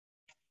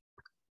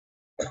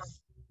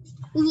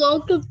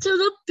Welcome to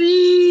the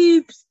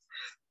Beeps.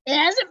 It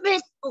hasn't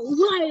been a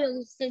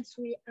while since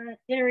we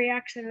did a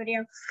reaction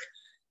video.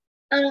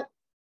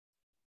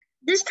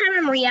 This time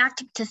I'm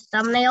reacting to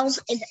thumbnails.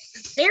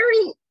 It's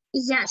very,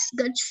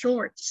 good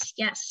shorts.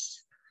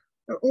 Yes,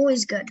 they're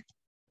always good.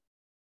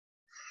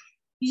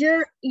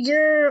 They're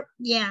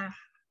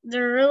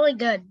really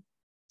good.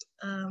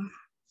 So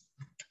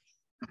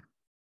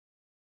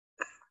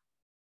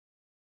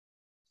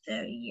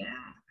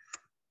yeah.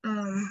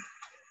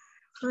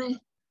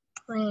 Let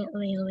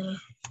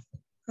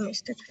me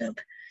start it up.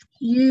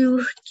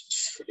 YouTube.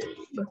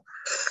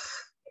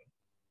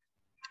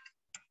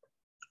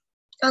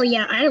 Oh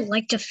yeah, I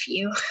liked a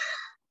few.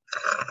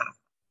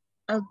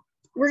 We're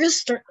gonna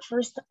start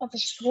first off the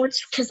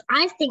shorts because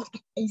I think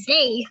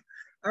they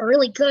are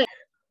really good.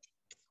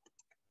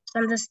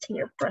 Send this to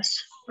your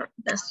best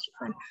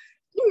friend.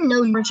 You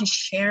know you're to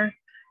share,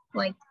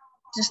 like,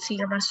 just to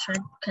your best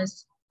friend,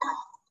 because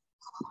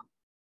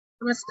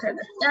let's turn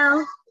this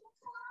down.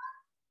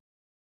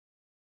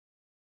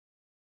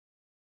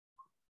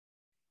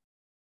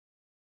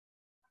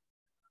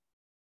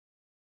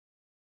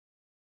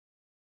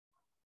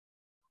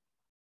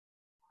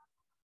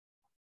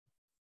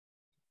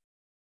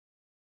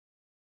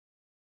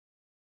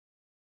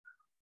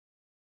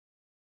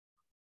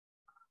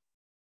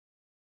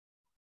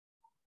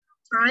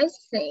 I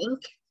think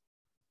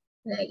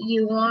that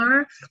you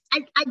are.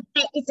 I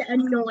bet it's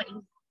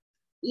annoying.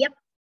 Yep.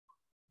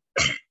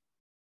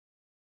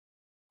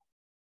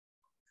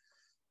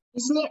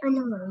 Isn't it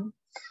annoying?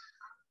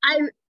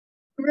 I'm a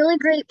really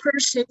great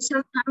person,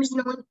 sometimes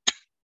annoying.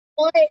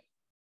 But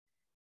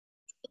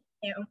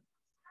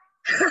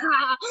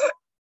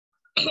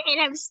and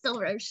I'm still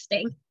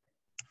roasting.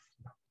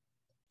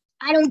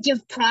 I don't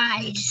give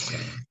prize.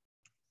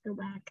 Go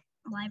back.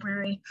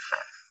 Library.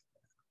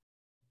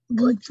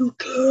 But you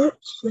can't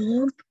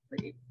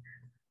celebrate.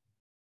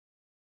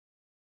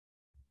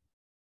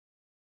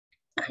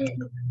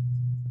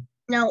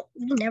 No,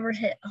 we never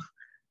hit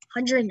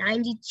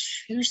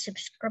 192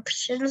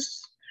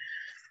 subscriptions.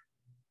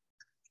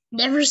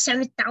 Never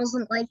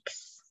 7,000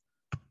 likes.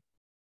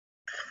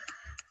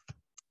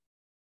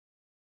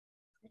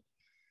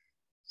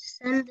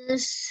 Send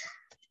this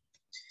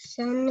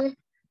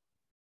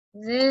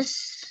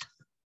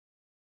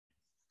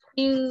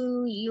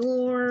to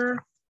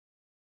your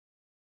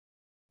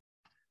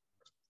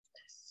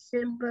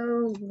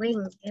sibling.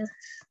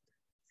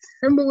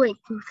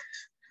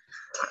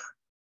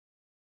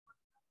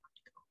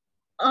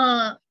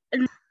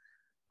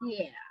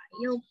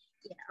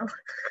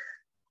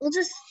 We'll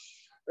just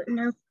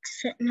no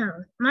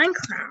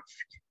Minecraft.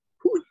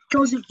 Who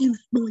doesn't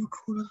use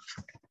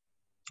Minecraft?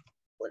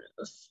 What is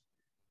this?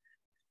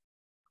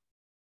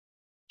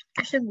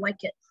 I should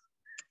like it.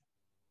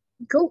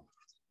 Go,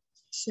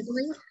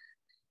 sibling.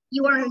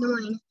 You are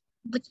annoying,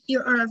 but you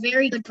are a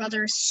very good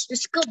brother.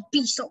 Just go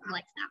be something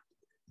like that.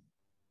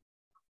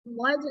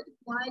 Why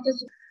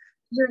does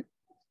your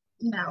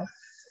no?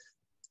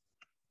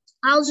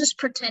 I'll just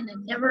pretend I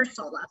never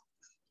saw that.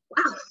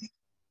 Wow.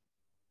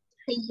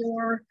 Hey,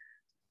 your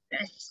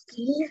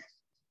bestie.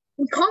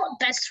 We call it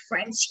best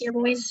friends here,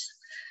 boys.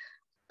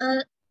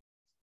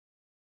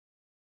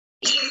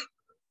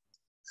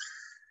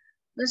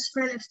 Best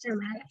friend if they're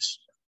mad at you.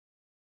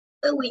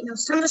 Oh wait, no,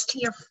 send this to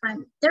your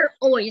friend. They're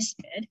always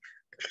good.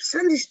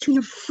 Send this to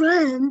your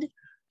friend.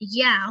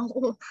 Yeah.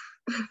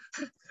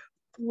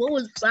 What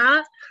was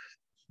that?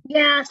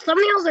 Yeah,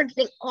 thumbnails are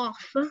getting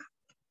off.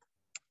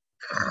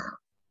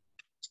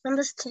 Send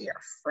this to your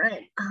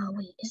friend. Oh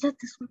wait, is that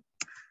this one?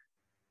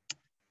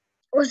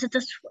 Or is it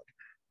this one?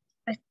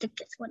 I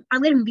think it's one.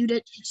 I'm gonna mute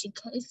it just in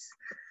case.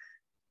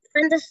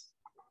 Send this.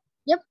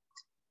 Yep.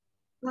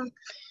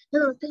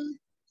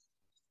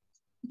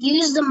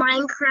 Use the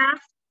Minecraft.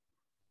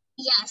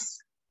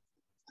 Yes.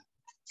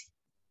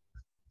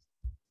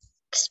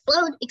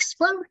 Explode.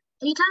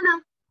 Anytime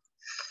now.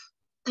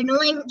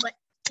 Annoying, but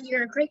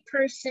you're a great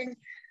person.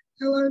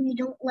 Hello, you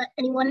don't let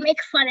anyone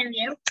make fun of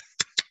you.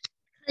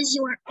 Because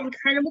you are an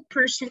incredible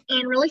person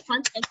and really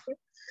fun. Thank you.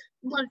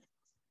 But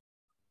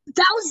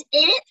that was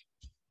it.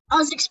 I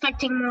was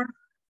expecting more.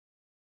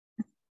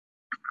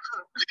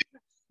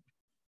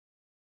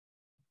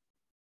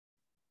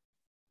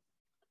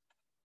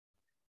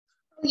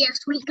 Oh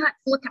yes, we got to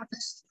look at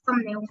this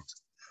thumbnail.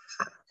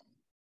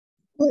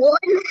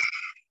 One.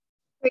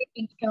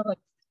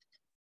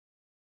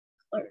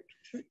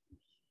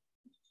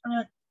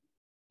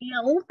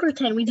 Yeah, we'll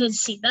pretend we didn't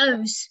see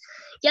those.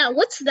 Yeah,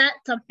 what's that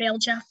thumbnail,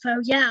 Jeff? Oh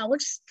yeah,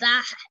 what's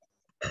that?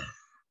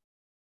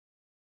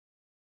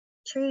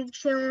 Tree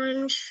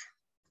challenge.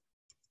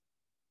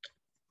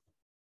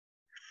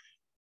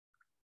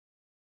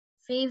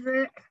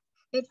 Favorite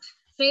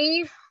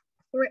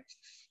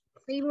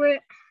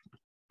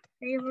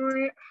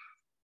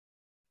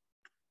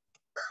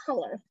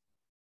color.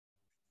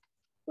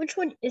 Which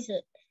one is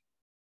it?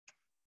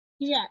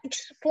 Yeah,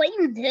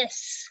 explain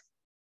this.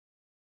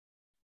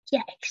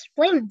 Yeah,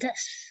 explain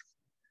this.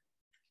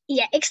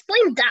 Yeah,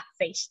 explain that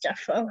face,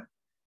 Jeffo.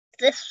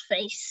 This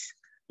face.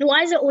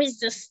 Why is it always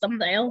this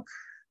thumbnail?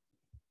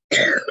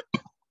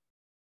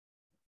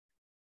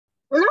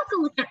 We're not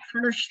gonna look at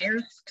her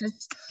shares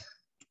because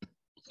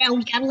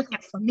we gotta look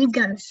at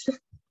flamingos.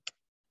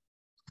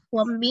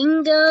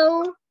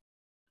 Flamingo.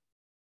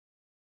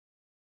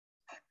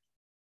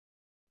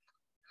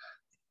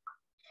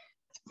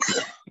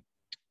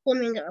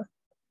 Flamingo.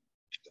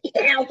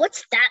 Yeah,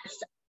 what's that?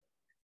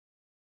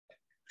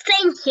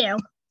 Thank you.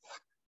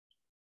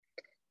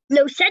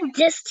 No, send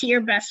this to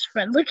your best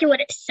friend. Look at what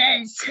it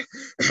says.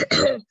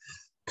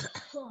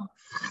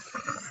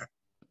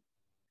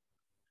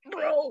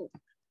 Bro,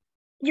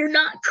 you're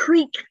not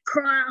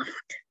Creekcraft.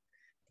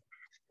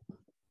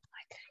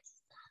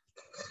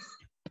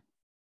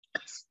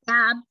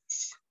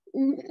 Stabs.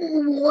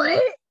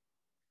 What?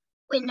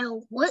 Wait,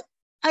 no, what?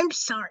 I'm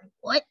sorry,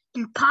 what?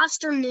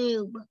 Imposter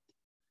noob.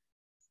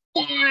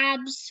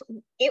 Stabs.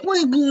 It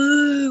was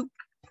blue.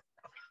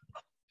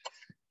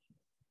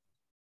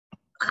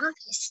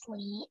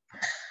 Obviously.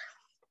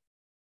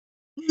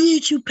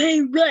 Need to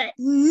pay rent.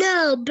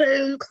 No,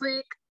 boom,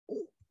 click.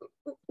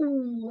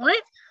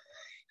 What?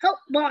 Help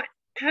bot.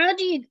 How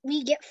do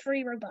we get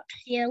free Robux?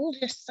 Yeah, we'll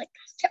just skip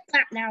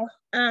that now.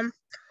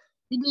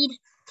 We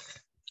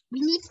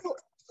need to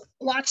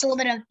watch a little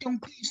bit of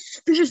Don't Be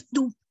Suspicious.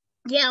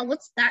 Yeah,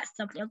 what's that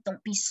thumbnail?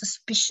 Don't be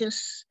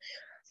suspicious.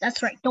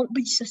 That's right, don't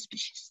be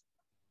suspicious.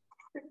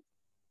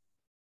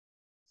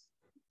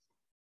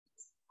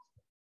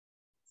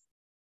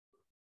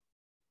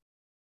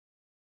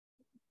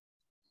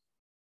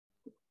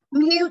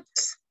 Mute.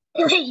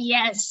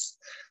 Yes,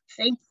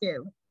 thank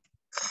you.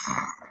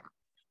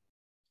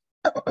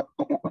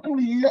 Oh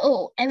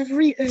no,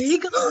 every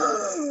egg.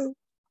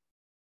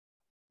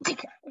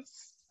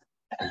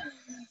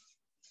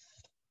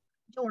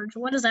 George,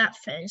 what is that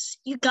face?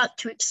 You got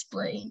to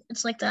explain.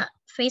 It's like that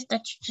face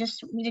that you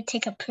just need to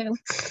take a poo.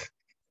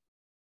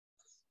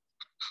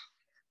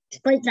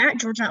 Like that,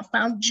 George, I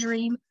found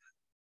dream.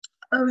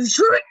 Oh,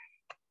 sure.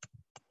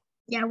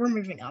 Yeah, we're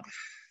moving up.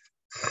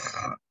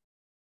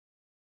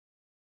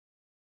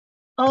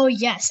 Oh,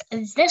 yes,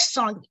 this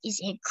song is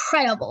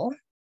incredible.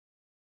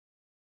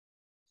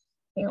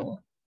 Ew.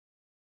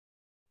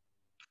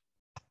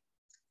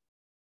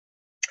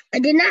 I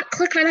did not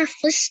click on a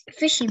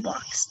fishy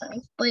box,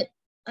 though, but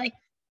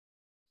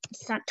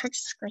it's not touch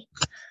screen.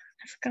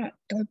 I forgot.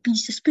 Don't be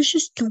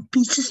suspicious. Don't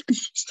be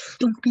suspicious.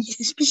 Don't be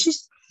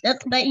suspicious.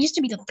 That used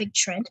to be the big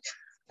trend.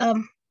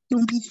 Don't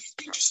be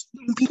suspicious.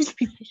 Don't be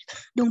suspicious.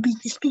 Don't be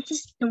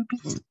suspicious. Don't be.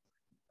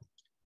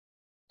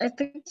 I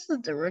think this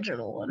is the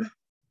original one.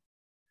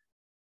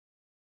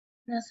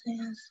 Yes, it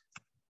is.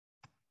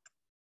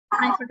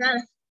 I forgot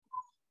it.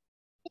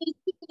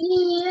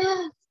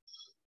 Yeah.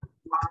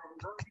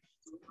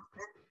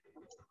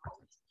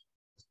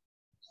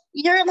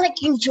 You're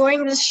like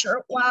enjoying this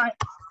shirt while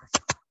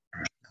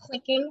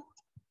clicking.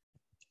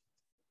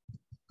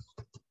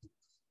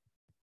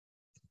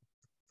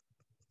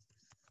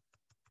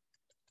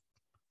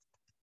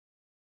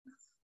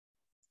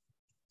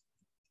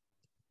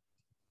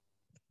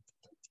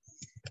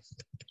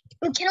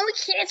 Can we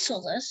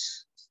cancel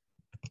this?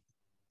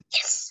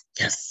 Yes,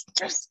 yes,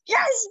 yes,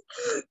 yes.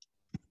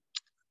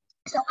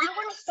 So I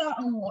want to start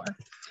a war.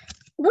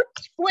 What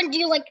one do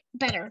you like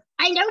better?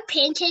 I know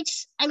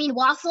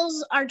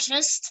waffles are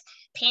just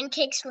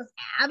pancakes with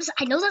abs.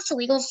 I know that's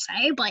illegal to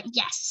say, but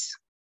yes.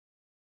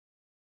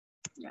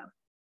 No.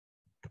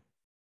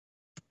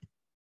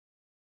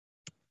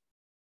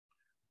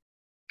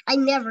 I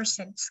never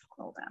said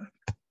scroll down.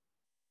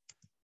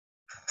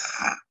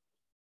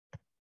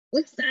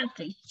 What's that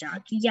face,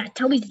 Jockey? Yeah,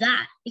 tell me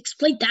that.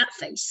 Explain that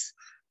face.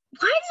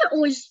 Why is it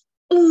always,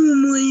 oh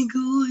my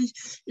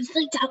gosh. It's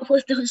like that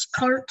with those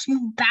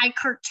bad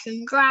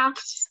cartoon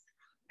graphs.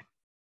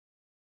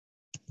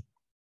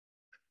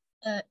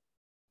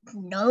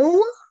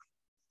 No.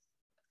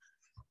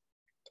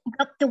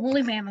 Up the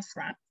woolly mammoth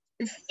rap.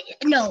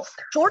 No,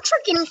 shorts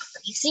are getting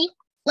crazy.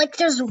 Like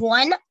there's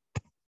one.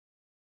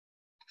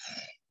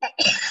 I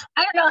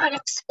don't know how to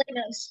explain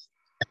this.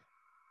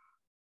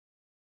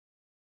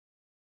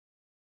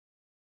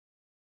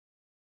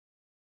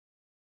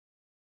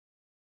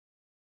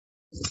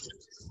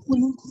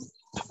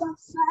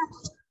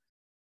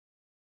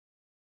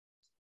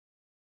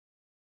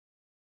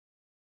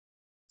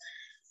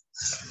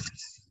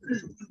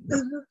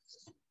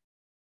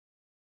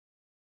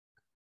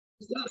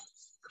 Yes.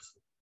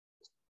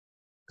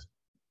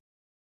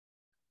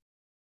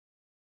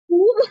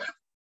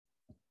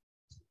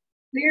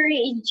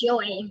 Very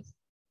enjoying.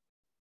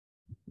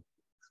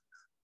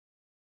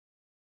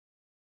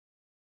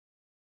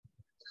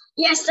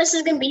 Yes, this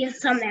is gonna be a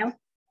thumbnail.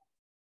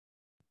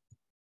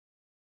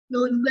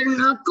 No, you better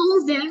not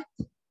go there.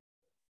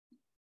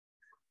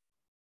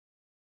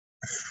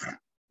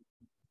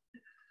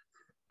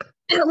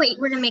 Oh, wait,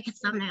 we're gonna make a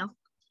thumbnail.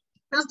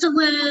 That's the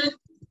way.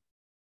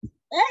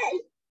 Hey.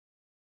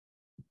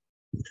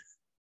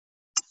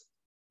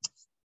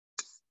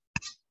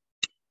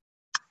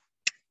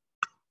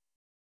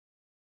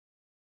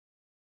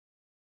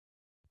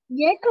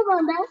 Yeah, come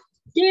on now.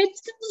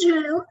 It's the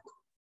drill.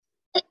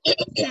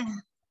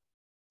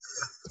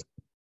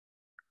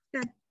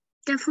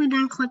 definitely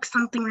didn't click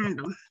something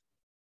random.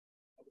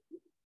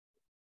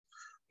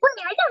 Wait,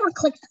 I never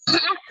clicked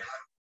that.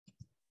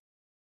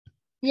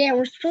 Yeah,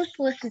 we're supposed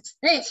to listen to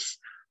this.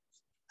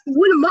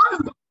 What am I?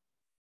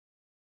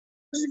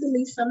 This is gonna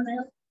be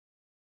thumbnail.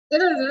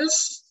 Either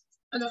this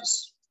or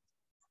this.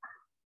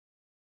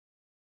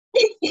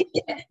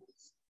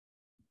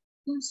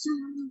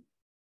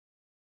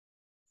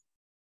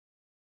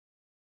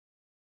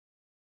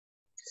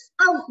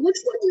 Oh, which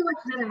one do you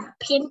like better?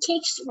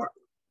 Pancakes or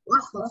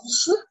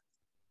waffles?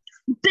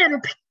 Better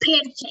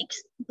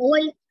pancakes,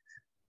 boy.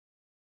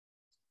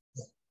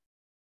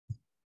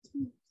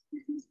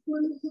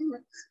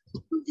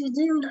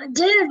 I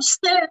did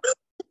stare.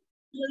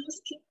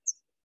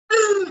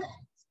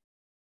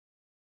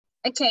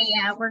 Okay,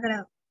 yeah, we're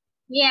gonna.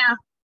 Yeah,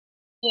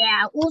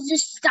 we'll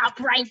just stop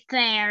right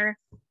there.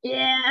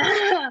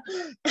 Yeah.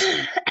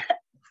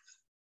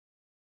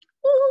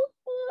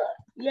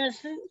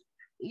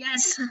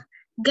 Yes.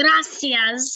 Gracias.